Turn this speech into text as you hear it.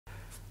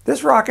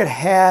This rocket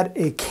had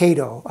a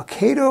CATO. A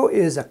CATO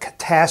is a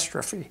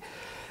catastrophe,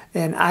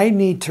 and I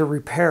need to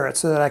repair it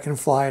so that I can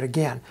fly it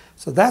again.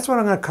 So that's what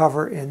I'm going to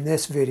cover in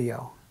this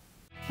video.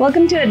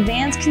 Welcome to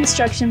Advanced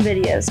Construction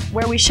Videos,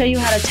 where we show you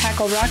how to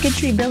tackle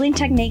rocketry building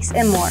techniques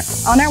and more.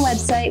 On our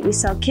website, we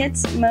sell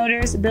kits,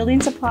 motors, building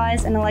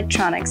supplies, and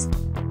electronics.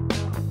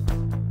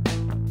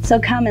 So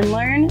come and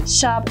learn,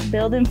 shop,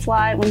 build, and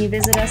fly when you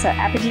visit us at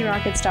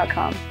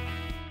apogeerockets.com.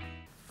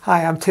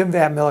 Hi, I'm Tim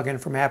Van Milligan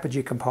from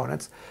Apogee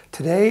Components.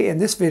 Today in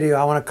this video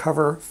I want to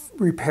cover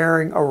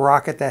repairing a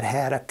rocket that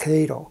had a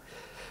CATO.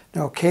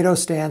 Now CATO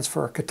stands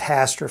for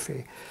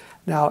catastrophe.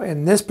 Now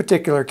in this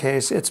particular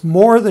case it's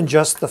more than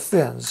just the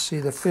fins. See,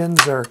 the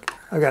fins are,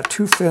 I've got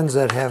two fins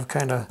that have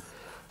kind of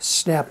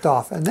snapped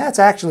off, and that's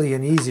actually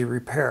an easy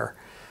repair.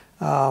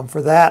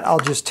 For that I'll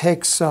just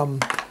take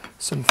some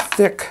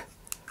thick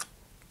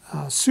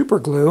super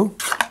glue,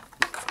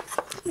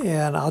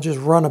 and I'll just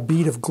run a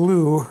bead of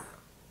glue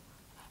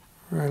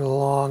right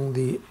along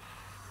the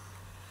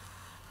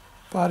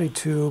body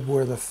tube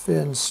where the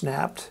fin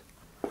snapped,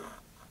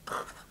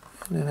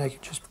 and then I can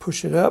just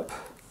push it up,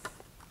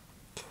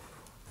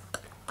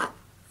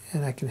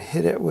 and I can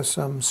hit it with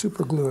some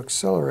super glue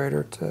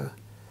accelerator to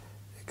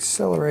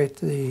accelerate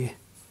the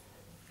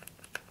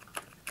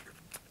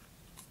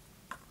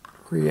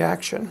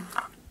reaction.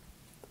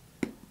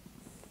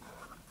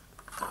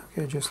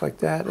 Okay, just like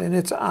that, and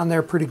it's on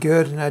there pretty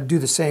good, and I'd do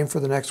the same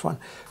for the next one.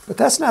 But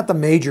that's not the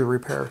major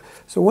repair.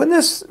 So when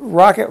this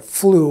rocket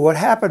flew, what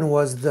happened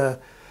was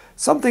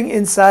something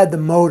inside the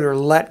motor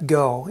let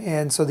go,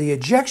 and so the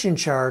ejection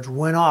charge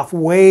went off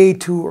way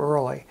too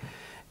early.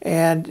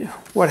 And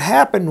what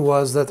happened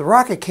was that the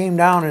rocket came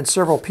down in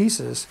several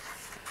pieces,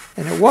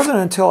 and it wasn't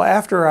until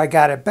after I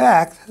got it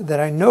back that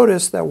I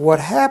noticed that what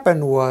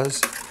happened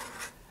was,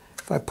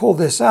 if I pull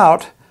this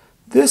out,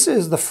 this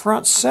is the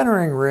front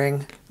centering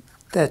ring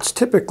that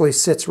typically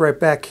sits right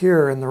back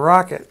here in the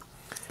rocket.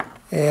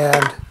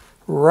 And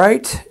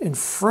right in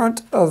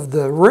front of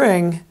the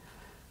ring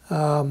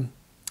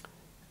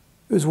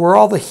is where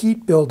all the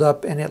heat built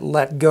up and it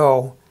let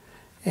go.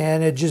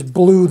 And it just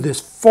blew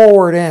this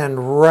forward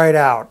end right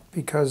out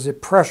because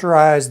it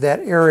pressurized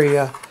that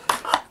area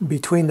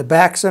between the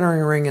back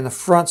centering ring and the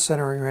front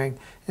centering ring.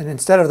 And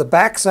instead of the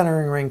back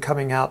centering ring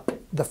coming out,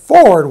 the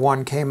forward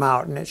one came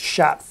out and it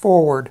shot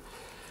forward.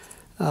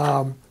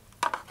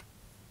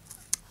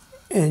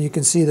 And you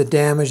can see the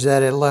damage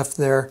that it left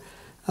there.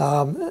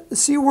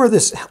 See where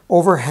this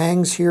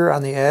overhangs here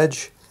on the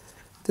edge?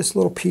 This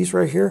little piece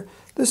right here?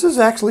 This is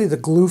actually the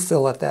glue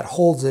fillet that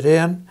holds it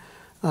in.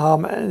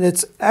 And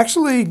it's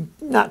actually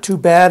not too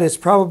bad. It's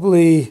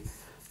probably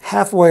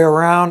halfway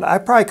around. I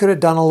probably could have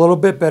done a little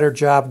bit better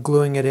job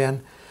gluing it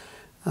in.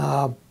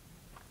 But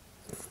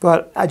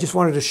I just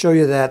wanted to show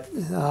you that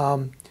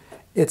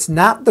it's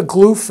not the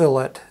glue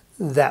fillet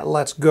that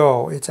lets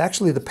go. It's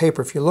actually the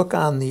paper. If you look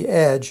on the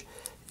edge,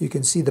 you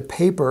can see the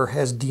paper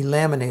has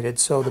delaminated,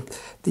 so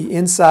the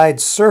inside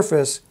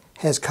surface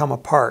has come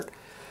apart.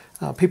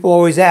 People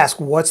always ask,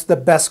 what's the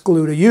best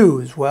glue to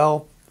use?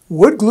 Well,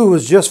 wood glue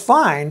is just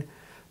fine.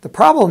 The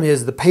problem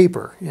is the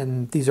paper,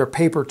 and these are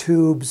paper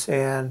tubes,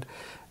 and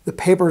the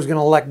paper is going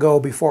to let go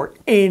before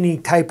any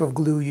type of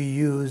glue you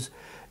use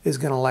is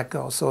going to let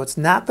go. So it's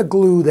not the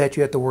glue that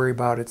you have to worry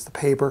about, it's the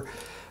paper.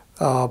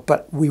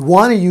 But we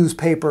want to use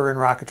paper in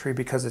rocketry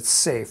because it's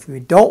safe.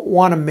 We don't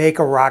want to make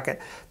a rocket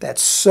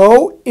that's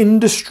so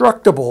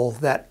indestructible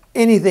that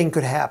anything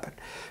could happen.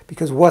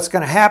 Because what's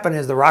going to happen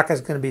is the rocket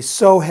is going to be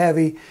so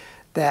heavy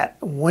that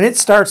when it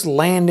starts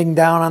landing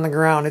down on the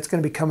ground, it's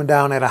going to be coming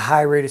down at a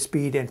high rate of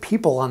speed, and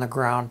people on the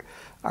ground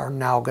are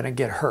now going to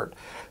get hurt.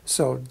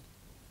 So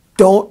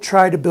don't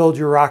try to build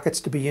your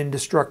rockets to be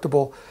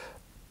indestructible.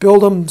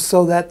 Build them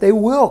so that they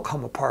will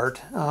come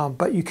apart,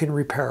 but you can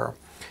repair them.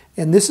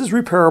 And this is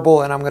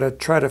repairable, and I'm going to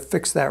try to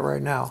fix that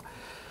right now.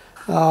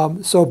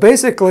 So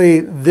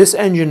basically, this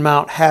engine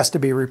mount has to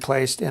be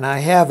replaced, and I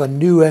have a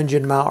new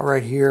engine mount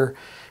right here.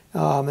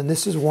 And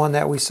this is one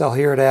that we sell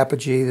here at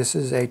Apogee. This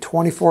is a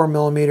 24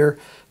 millimeter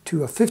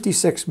to a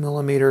 56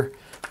 millimeter,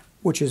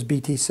 which is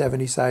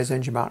BT70 size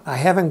engine mount. I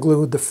haven't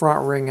glued the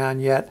front ring on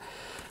yet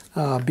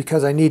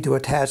because I need to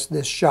attach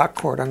this shock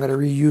cord. I'm going to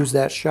reuse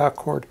that shock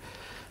cord.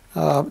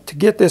 To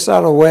get this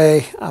out of the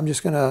way, I'm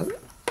just going to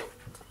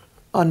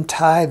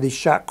untie the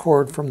shock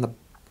cord from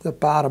the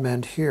bottom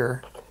end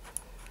here,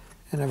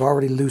 and I've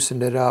already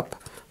loosened it up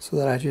so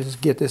that I just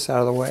get this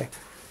out of the way.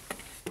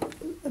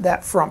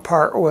 That front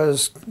part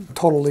was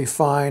totally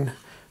fine,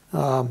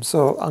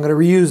 so I'm going to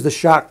reuse the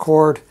shock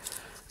cord.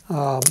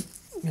 And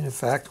in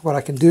fact, what I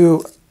can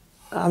do,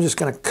 I'm just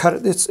going to cut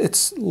it.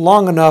 It's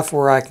long enough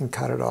where I can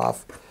cut it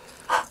off,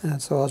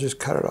 and so I'll just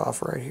cut it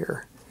off right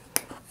here.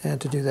 And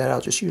to do that,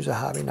 I'll just use a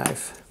hobby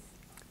knife.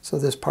 So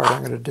this part I'm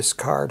going to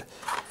discard.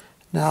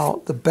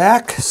 Now the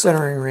back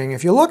centering ring,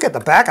 if you look at the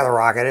back of the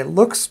rocket, it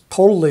looks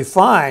totally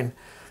fine.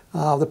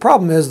 The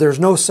problem is there's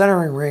no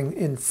centering ring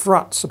in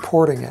front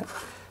supporting it.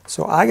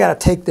 So I got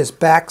to take this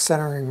back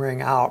centering ring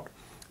out.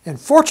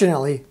 And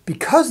fortunately,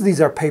 because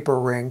these are paper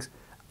rings,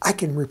 I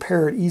can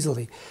repair it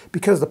easily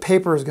because the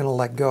paper is going to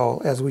let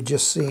go, as we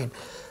just seen.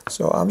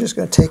 So I'm just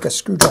going to take a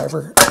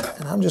screwdriver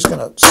and I'm just going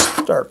to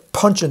start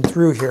punching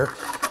through here.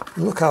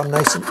 Look how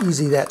nice and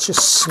easy that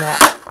just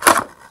snapped.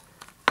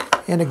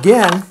 And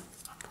again,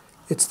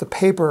 it's the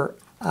paper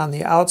on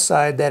the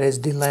outside that is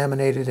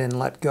delaminated and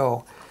let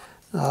go.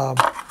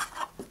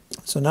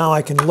 So now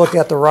I can look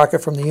at the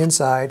rocket from the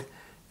inside,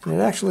 and it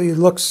actually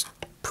looks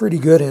pretty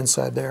good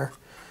inside there.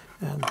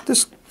 And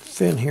this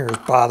fin here is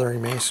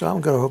bothering me, so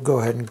I'm going to go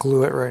ahead and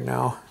glue it right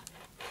now.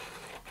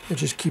 It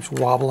just keeps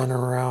wobbling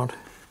around.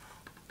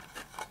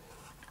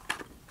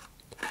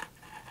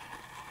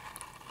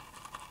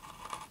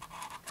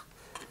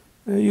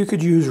 You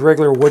could use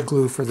regular wood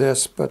glue for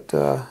this, but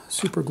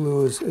super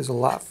glue is a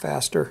lot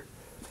faster.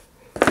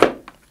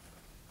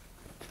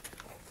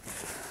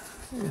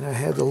 And I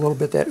had a little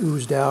bit that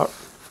oozed out.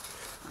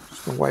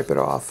 Just going to wipe it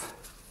off.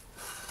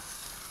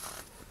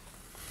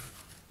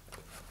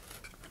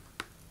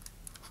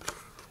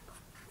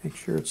 Make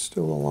sure it's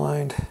still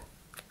aligned.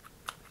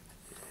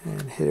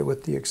 And hit it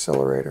with the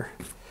accelerator.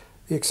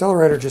 The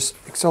accelerator just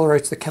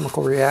accelerates the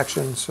chemical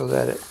reaction so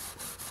that it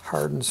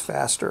hardens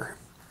faster.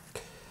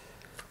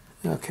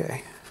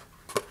 Okay.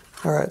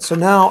 All right, so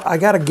now I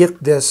got to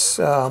get this,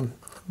 the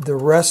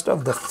rest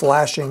of the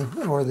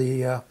flashing or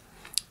the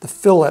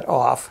fillet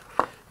off.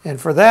 And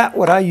for that,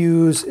 what I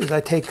use is I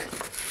take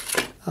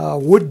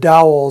wood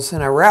dowels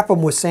and I wrap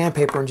them with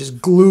sandpaper and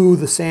just glue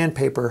the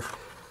sandpaper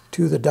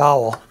to the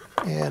dowel.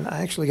 And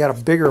I actually got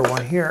a bigger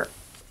one here.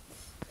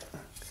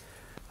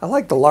 I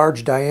like the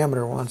large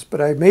diameter ones,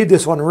 but I made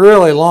this one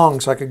really long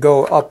so I could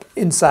go up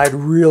inside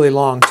really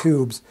long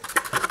tubes.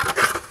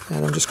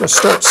 And I'm just going to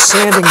start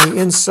sanding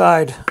the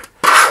inside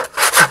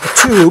of the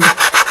tube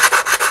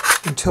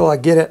until I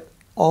get it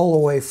all the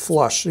way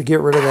flush to get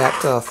rid of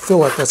that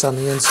fillet that's on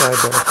the inside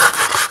there.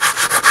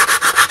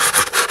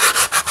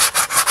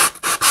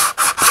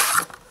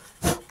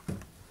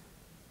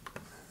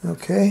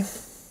 Okay.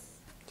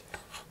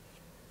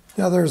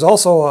 Now there's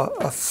also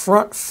a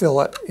front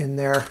fillet in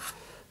there.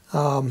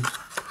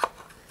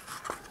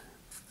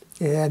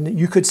 And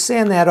you could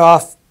sand that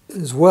off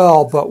as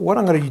well, but what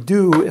I'm going to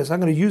do is I'm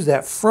going to use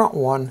that front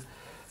one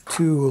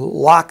to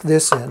lock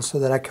this in so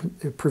that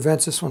it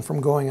prevents this one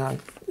from going on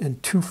in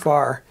too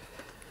far.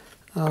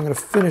 I'm going to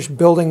finish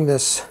building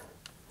this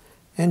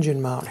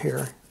engine mount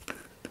here.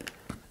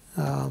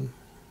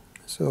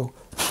 So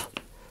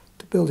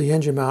to build the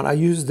engine mount, I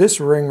use this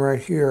ring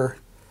right here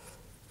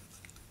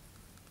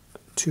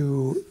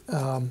to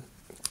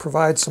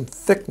provide some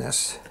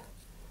thickness.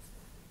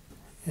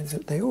 And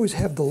they always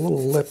have the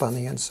little lip on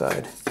the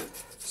inside.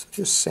 So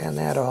just sand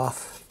that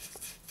off.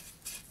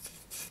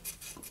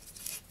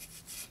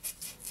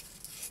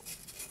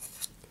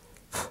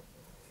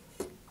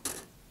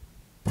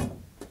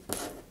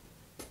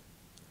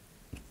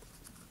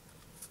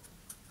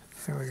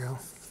 There we go.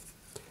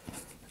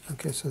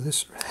 Okay, so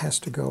this has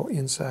to go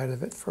inside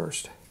of it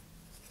first.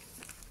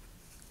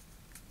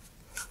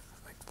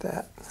 Like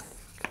that.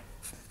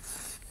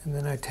 And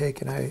then I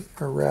take and I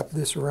wrap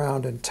this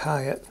around and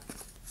tie it.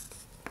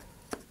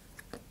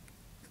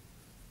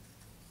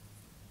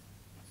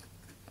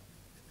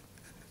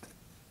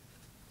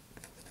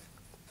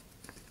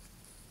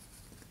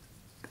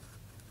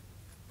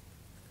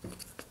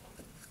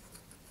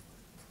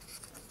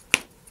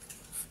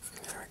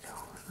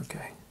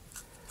 Okay,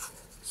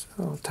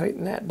 so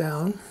tighten that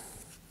down.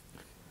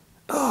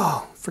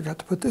 Oh, forgot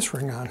to put this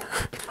ring on.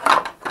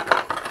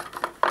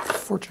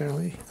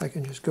 Fortunately, I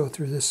can just go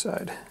through this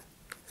side.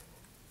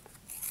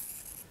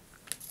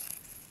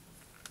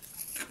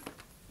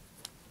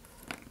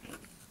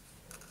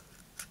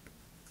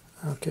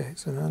 Okay,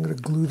 so now I'm going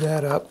to glue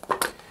that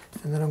up,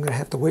 and then I'm going to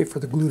have to wait for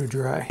the glue to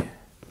dry.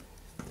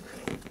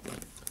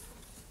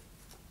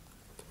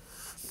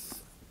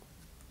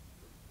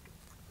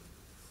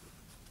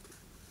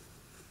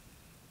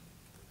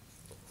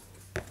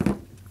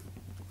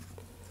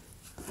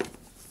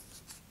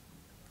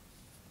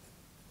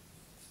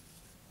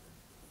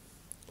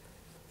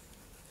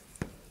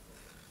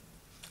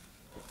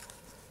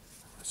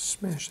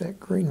 Smash that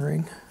green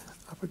ring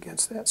up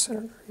against that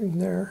center ring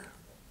there,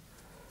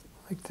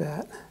 like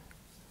that.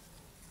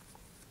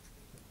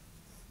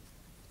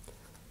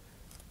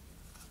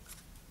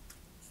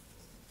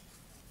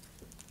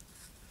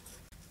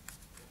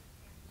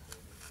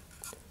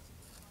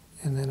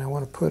 And then I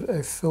want to put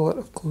a fillet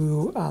of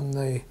glue on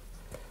the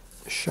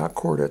shock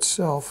cord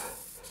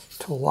itself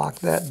to lock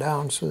that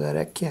down so that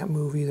it can't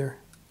move either.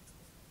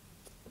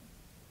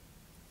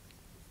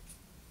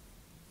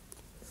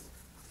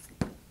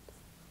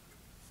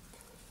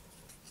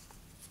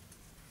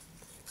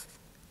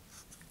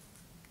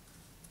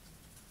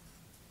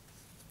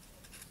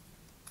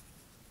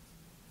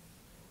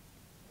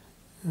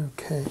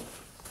 Okay,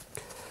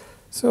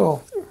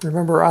 so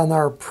remember on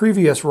our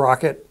previous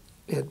rocket,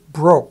 it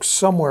broke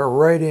somewhere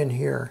right in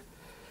here,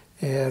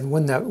 and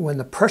when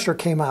the pressure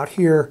came out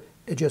here,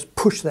 it just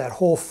pushed that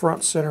whole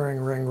front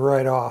centering ring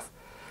right off.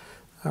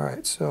 All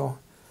right, so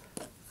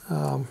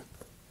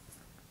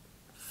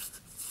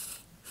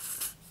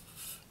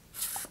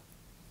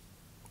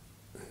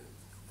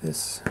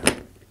this.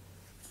 Make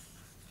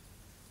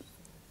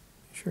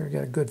sure I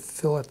got a good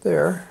fillet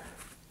there.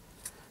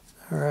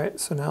 All right,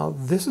 so now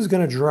this is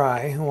going to dry,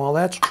 and while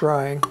that's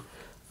drying,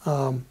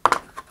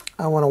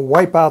 I want to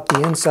wipe out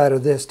the inside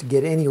of this to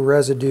get any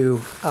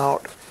residue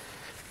out.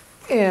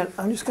 And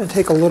I'm just going to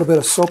take a little bit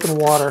of soap and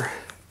water.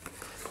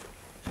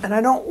 And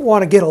I don't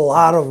want to get a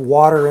lot of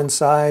water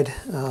inside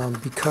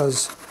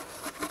because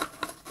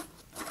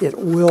it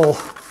will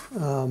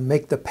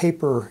make the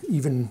paper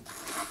even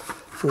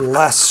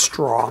less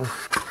strong.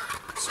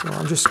 So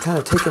I'm just kind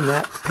of taking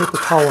that paper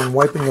towel and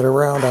wiping it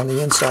around on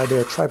the inside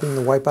there, trying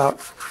to wipe out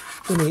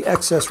any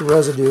excess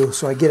residue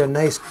so I get a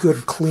nice,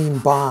 good, clean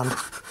bond.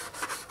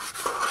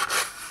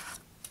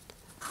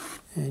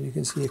 And you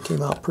can see it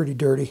came out pretty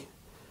dirty.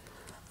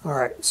 All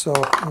right, so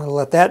I'm going to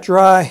let that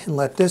dry and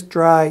let this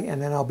dry,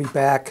 and then I'll be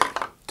back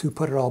to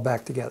put it all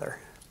back together.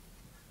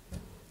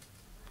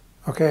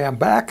 Okay, I'm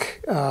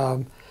back.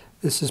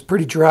 This is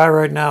pretty dry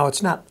right now.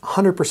 It's not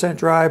 100%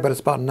 dry, but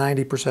it's about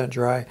 90%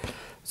 dry.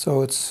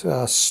 So it's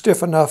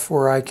stiff enough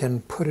where I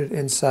can put it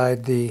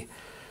inside the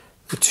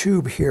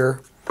tube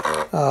here.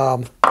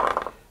 I'm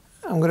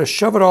going to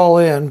shove it all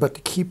in, but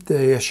to keep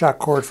the shock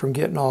cord from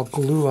getting all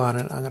glue on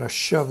it, I'm going to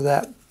shove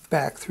that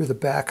back through the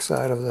back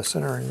side of the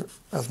centering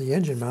of the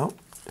engine mount.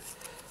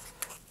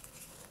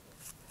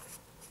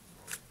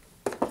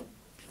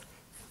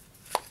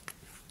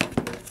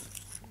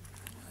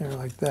 There,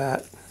 like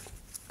that.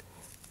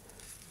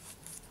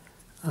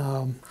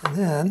 And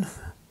then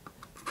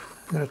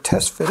I'm going to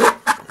test fit it.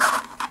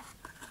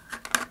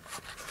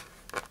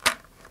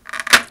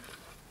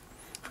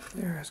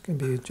 There, it's going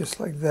to be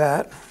just like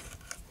that.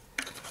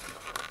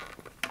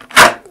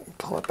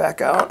 Pull it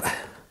back out.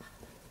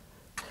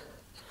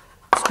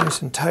 It's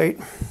nice and tight.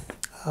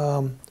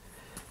 And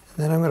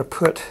then I'm going to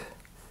put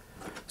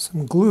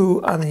some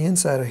glue on the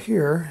inside of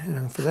here,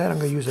 and for that I'm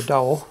going to use a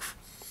dowel.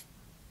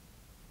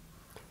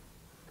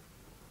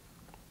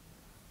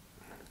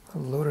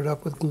 I'll load it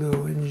up with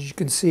glue, and as you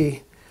can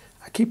see,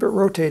 I keep it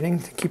rotating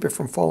to keep it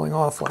from falling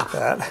off like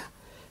that,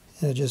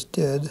 and it just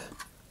did.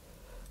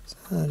 So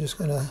I'm just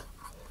going to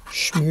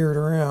smear it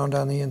around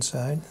on the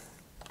inside.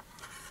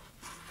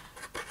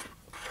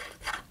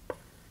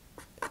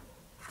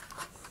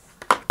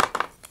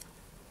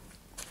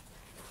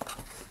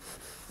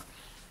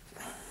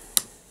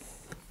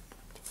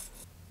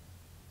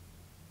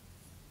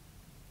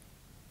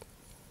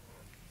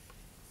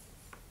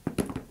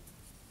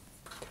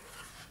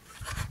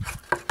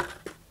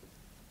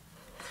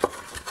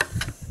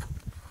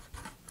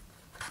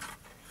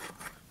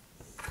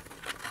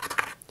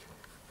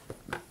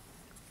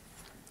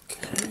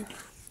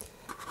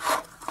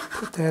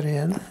 Put that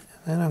in, and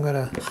then I'm going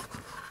to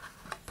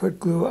put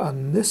glue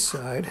on this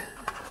side.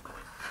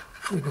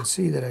 You can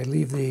see that I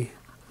leave the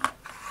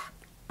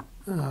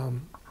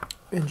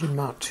engine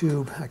mount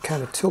tube. I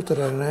kind of tilt it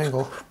at an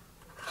angle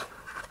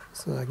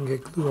so that I can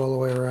get glue all the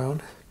way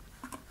around.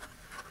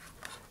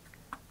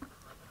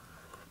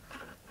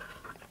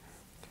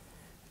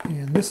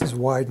 And this is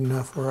wide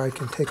enough where I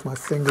can take my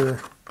finger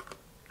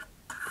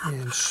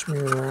and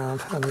smear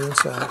around on the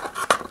inside.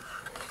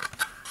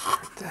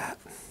 Like that.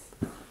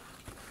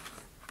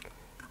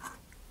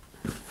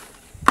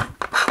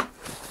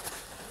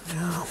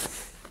 Now,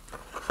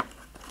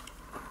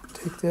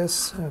 take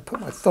this, and I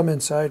put my thumb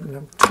inside, and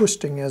I'm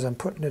twisting as I'm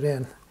putting it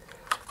in.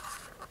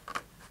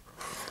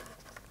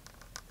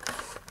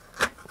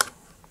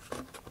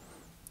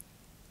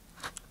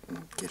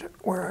 Get it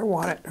where I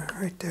want it,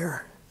 right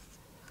there.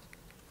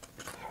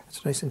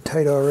 It's nice and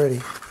tight already,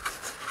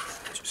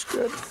 which is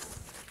good.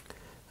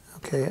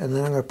 Okay, and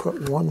then I'm going to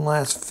put one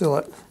last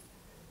fillet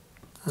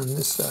on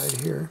this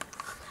side here.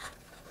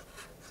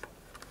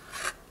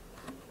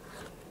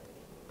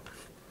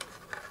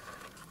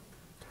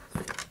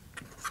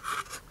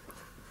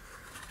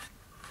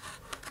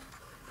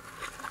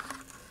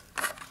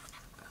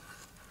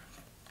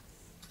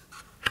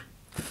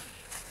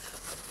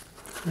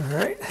 All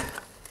right,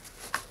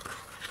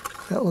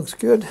 that looks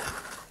good.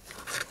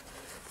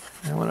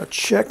 I want to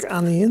check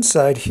on the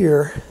inside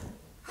here,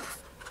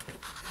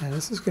 and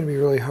this is going to be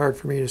really hard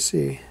for me to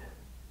see.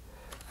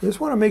 I just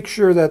want to make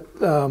sure that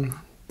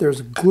there's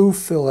a glue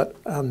fillet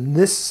on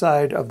this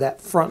side of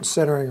that front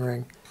centering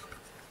ring.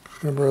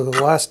 Remember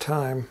the last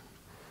time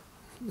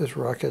this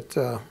rocket,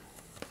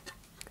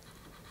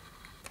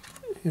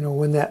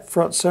 when that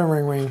front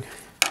centering ring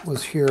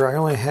was here, I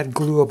only had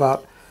glue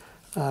about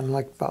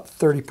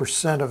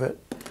 30% of it,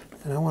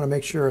 and I want to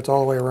make sure it's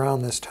all the way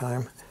around this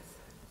time.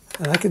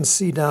 And I can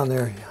see down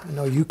there, I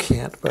know you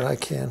can't, but I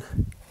can.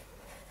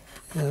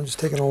 And I'm just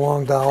taking a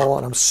long dowel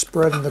and I'm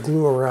spreading the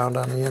glue around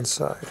on the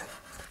inside.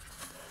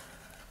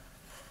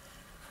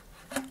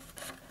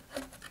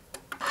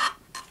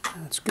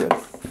 That's good.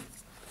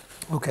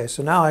 Okay,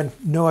 so now I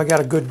know I got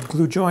a good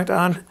glue joint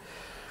on.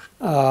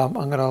 I'm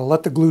going to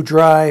let the glue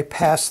dry,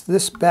 pass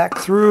this back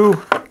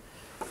through,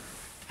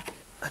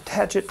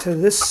 attach it to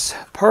this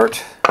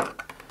part,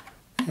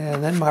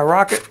 and then my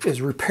rocket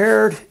is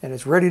repaired and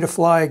it's ready to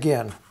fly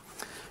again.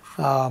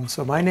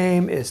 So my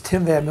name is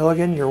Tim Van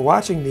Milligan. You're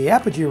watching the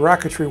Apogee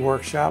Rocketry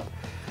Workshop.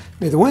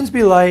 May the winds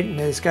be light, and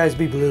may the skies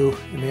be blue,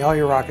 and may all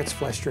your rockets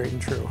fly straight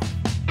and true.